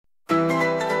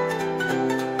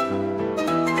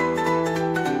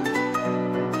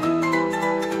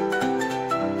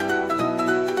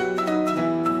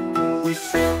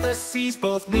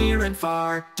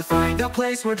far to find a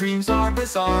place where dreams are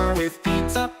bizarre. With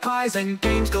pizza, pies, and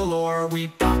games galore, we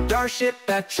docked our ship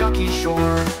at Chuck E.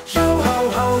 Shore. Yo ho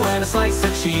ho and a slice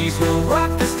of cheese, we'll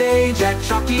rock the stage at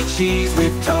Chuck E. Cheese.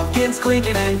 With tokens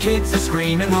clinking and kids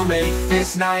a-screaming, we'll make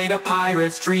this night a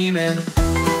pirate's dreamin'.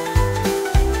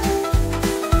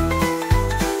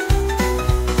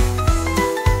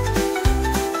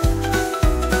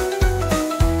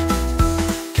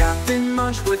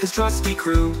 Munch with his trusty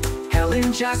crew,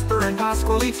 Helen, Jasper, and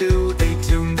Pasquale too. They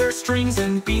tune their strings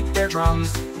and beat their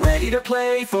drums, ready to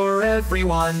play for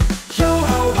everyone. Yo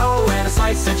ho ho and a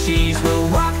slice of cheese, we'll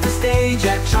rock the stage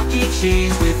at Chuck E.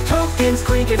 Cheese. With tokens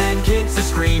clinking and kids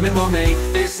a-screaming, we'll make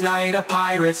this night a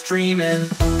pirate's dreamin'.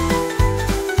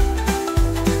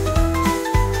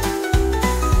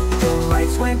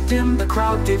 Went dim, the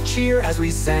crowd did cheer as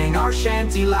we sang our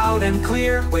shanty loud and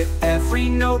clear. With every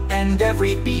note and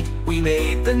every beat, we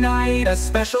made the night a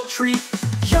special treat.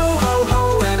 Yo ho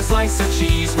ho and a slice of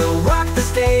cheese, we'll rock the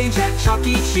stage at Chuck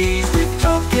E. Cheese. With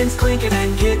tokens clinking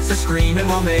and kids a-screaming,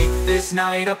 we'll make this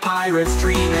night a pirate's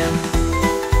dreamin'.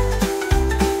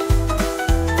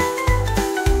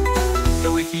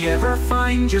 If you ever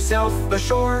find yourself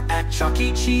ashore at Chuck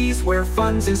E. Cheese, where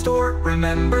fun's in store,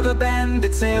 remember the band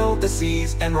that sailed the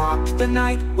seas and rocked the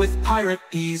night with pirate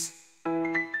ease.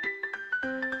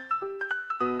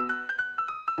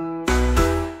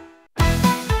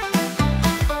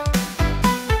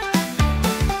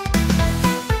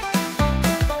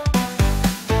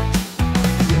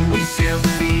 We sailed the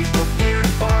sea from near to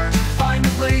far, find a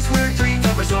place where dreams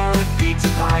are bizarre. With pizza,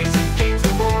 pies, and games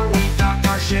galore, we docked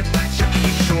our ship at Chuck E.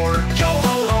 Shore. Yo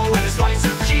ho ho and a slice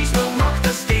of cheese, we'll rock the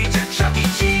stage at Chuck E.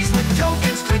 Cheese. With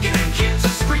tokens clicking and kids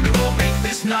a-screaming, we'll make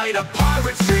this night a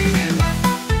pirate's dreamin'.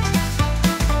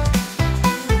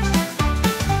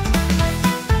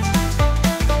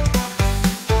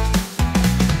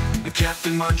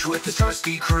 Captain Munch with his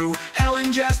trusty crew,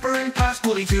 Helen, Jasper, and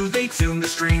Pasquale too. They tune the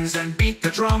strings and beat the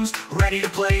drums, ready to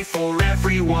play for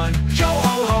everyone. Yo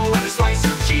ho ho and a slice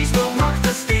of cheese, we'll rock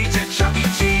the stage at Chuck E.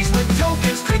 Cheese. With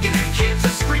tokens clicking and kids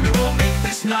a-screaming, we'll make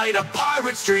this night a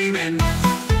pirate's dreamin'.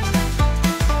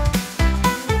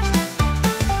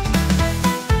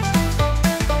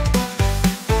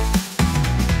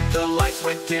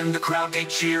 Went dim, the crowd gave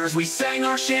cheer as we sang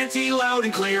our shanty loud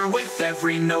and clear. With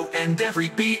every note and every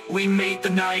beat, we made the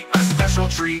night a special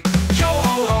treat. Yo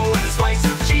ho ho and a slice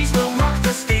of cheese, we'll rock the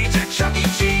stage at Chuck E.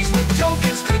 Cheese. With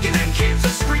tokens clicking and kids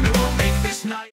a-screaming, we'll